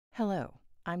Hello,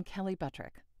 I'm Kelly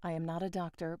Buttrick. I am not a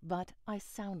doctor, but I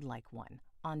sound like one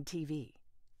on TV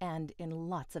and in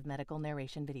lots of medical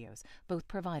narration videos, both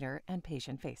provider and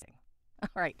patient-facing. All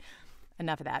right,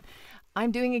 enough of that.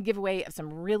 I'm doing a giveaway of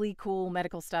some really cool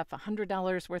medical stuff,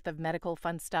 $100 worth of medical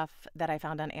fun stuff that I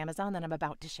found on Amazon that I'm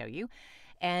about to show you.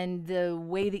 And the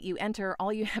way that you enter,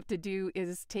 all you have to do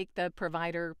is take the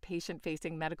provider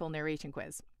patient-facing medical narration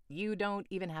quiz. You don't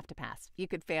even have to pass. You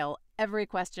could fail every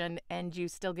question and you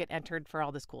still get entered for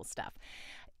all this cool stuff.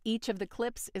 Each of the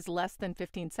clips is less than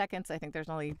 15 seconds. I think there's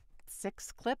only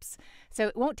 6 clips. So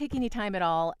it won't take any time at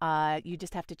all. You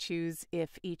just have to choose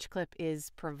if each clip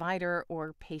is provider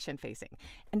or patient facing.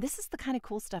 And this is the kind of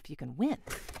cool stuff you can win.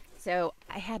 So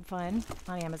I had fun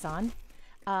on Amazon.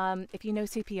 If you know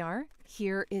CPR,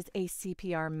 here is a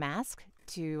CPR mask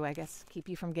to, I guess, keep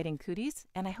you from getting cooties.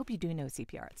 And I hope you do know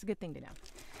CPR. It's a good thing to know.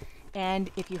 And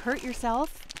if you hurt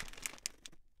yourself,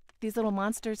 these little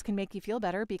monsters can make you feel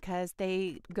better because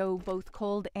they go both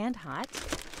cold and hot.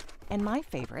 And my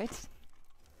favorite,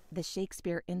 the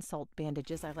Shakespeare insult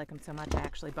bandages. I like them so much, I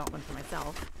actually bought one for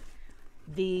myself.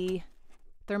 The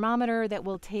thermometer that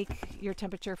will take your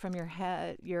temperature from your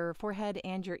head, your forehead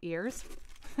and your ears.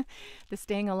 The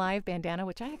Staying Alive bandana,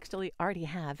 which I actually already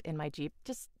have in my Jeep,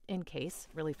 just in case,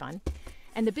 really fun.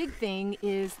 And the big thing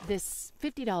is this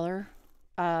 $50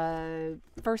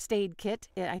 first aid kit.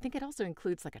 I think it also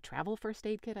includes like a travel first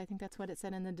aid kit. I think that's what it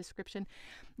said in the description.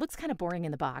 Looks kind of boring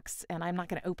in the box, and I'm not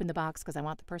going to open the box because I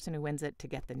want the person who wins it to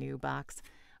get the new box.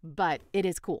 But it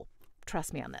is cool.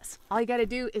 Trust me on this. All you got to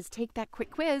do is take that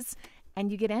quick quiz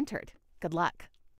and you get entered. Good luck.